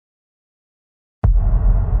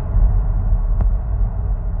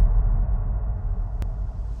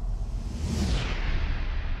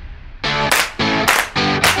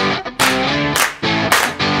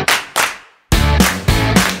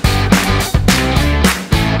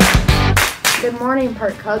morning,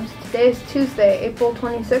 Park Cubs. Today is Tuesday, April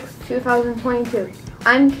 26, 2022.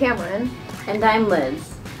 I'm Cameron. And I'm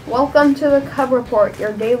Liz. Welcome to the Cub Report,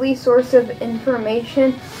 your daily source of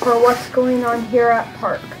information for what's going on here at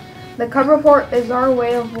Park. The Cub Report is our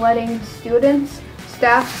way of letting students,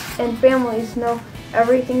 staff, and families know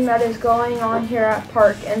everything that is going on here at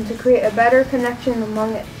Park and to create a better connection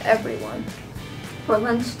among everyone. For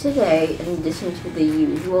lunch today, in addition to the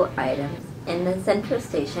usual items, in the central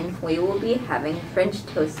station we will be having French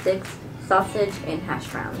toast sticks, sausage, and hash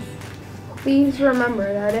browns. Please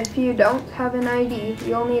remember that if you don't have an ID,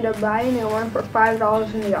 you'll need to buy a new one for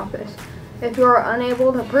 $5 in the office. If you are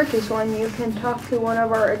unable to purchase one, you can talk to one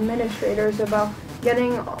of our administrators about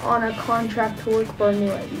getting on a contract to work for a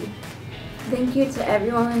new ID. Thank you to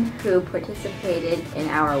everyone who participated in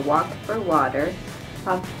our Walk for Water,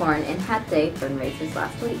 Popcorn, and Hat Day fundraisers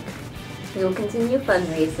last week. We will continue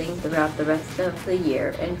fundraising throughout the rest of the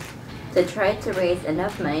year and to try to raise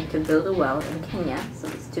enough money to build a well in Kenya so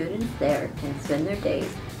the students there can spend their days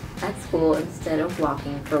at school instead of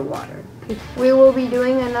walking for water. We will be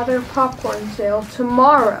doing another popcorn sale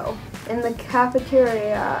tomorrow in the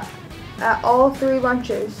cafeteria at all 3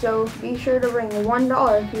 lunches, so be sure to bring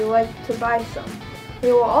 $1 if you like to buy some.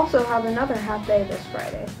 We will also have another hat day this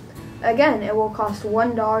Friday. Again, it will cost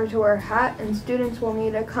 $1 to wear a hat, and students will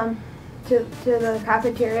need to come to the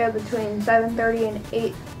cafeteria between 7:30 and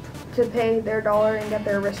 8 to pay their $1 and get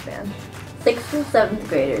their wristband. 6th and 7th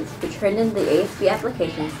graders who turned in the ASB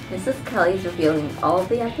applications, Mrs. Kelly is reviewing all of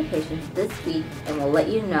the applications this week and will let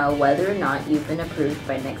you know whether or not you've been approved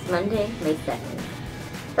by next Monday, May 2nd.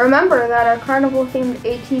 Remember that our carnival-themed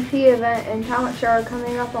ATP event and talent show are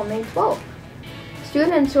coming up on May 12th.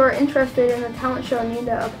 Students who are interested in the talent show need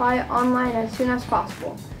to apply online as soon as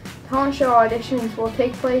possible. Talent show auditions will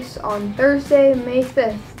take place on Thursday, May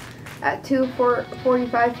 5th at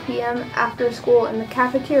 2:45 p.m. after school in the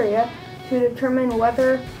cafeteria to determine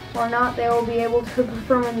whether or not they will be able to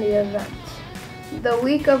perform in the event. The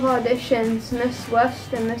week of auditions, Ms.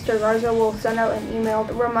 West and Mr. Garza will send out an email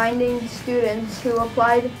reminding students who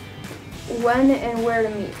applied when and where to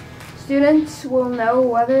meet. Students will know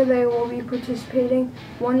whether they will be participating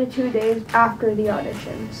 1 to 2 days after the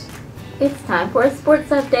auditions. It's time for a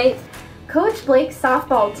sports update. Coach Blake's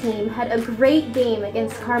softball team had a great game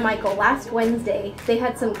against Carmichael last Wednesday. They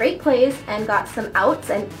had some great plays and got some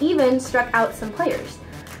outs and even struck out some players.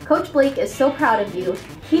 Coach Blake is so proud of you.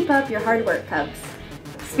 Keep up your hard work, Cubs.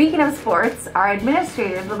 Speaking of sports, our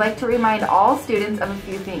administrators would like to remind all students of a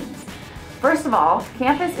few things. First of all,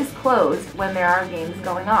 campus is closed when there are games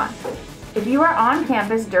going on. If you are on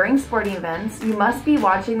campus during sporting events, you must be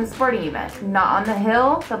watching the sporting event, not on the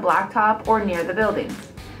hill, the blacktop, or near the buildings.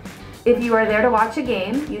 If you are there to watch a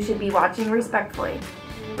game, you should be watching respectfully.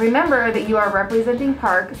 Remember that you are representing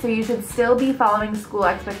Park, so you should still be following school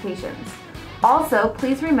expectations. Also,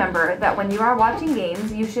 please remember that when you are watching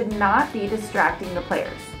games, you should not be distracting the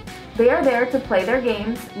players. They are there to play their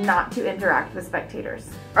games, not to interact with spectators.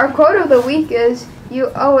 Our quote of the week is,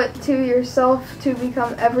 "You owe it to yourself to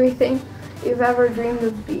become everything you've ever dreamed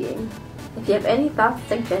of being." If you have any thoughts,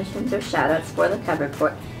 suggestions, or shoutouts for the Cub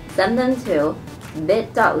Report, send them to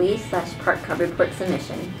bit.ly/parkcubreport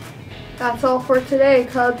submission. That's all for today,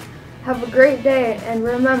 Cubs. Have a great day, and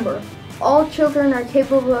remember, all children are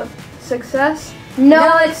capable of success,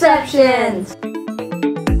 No exceptions!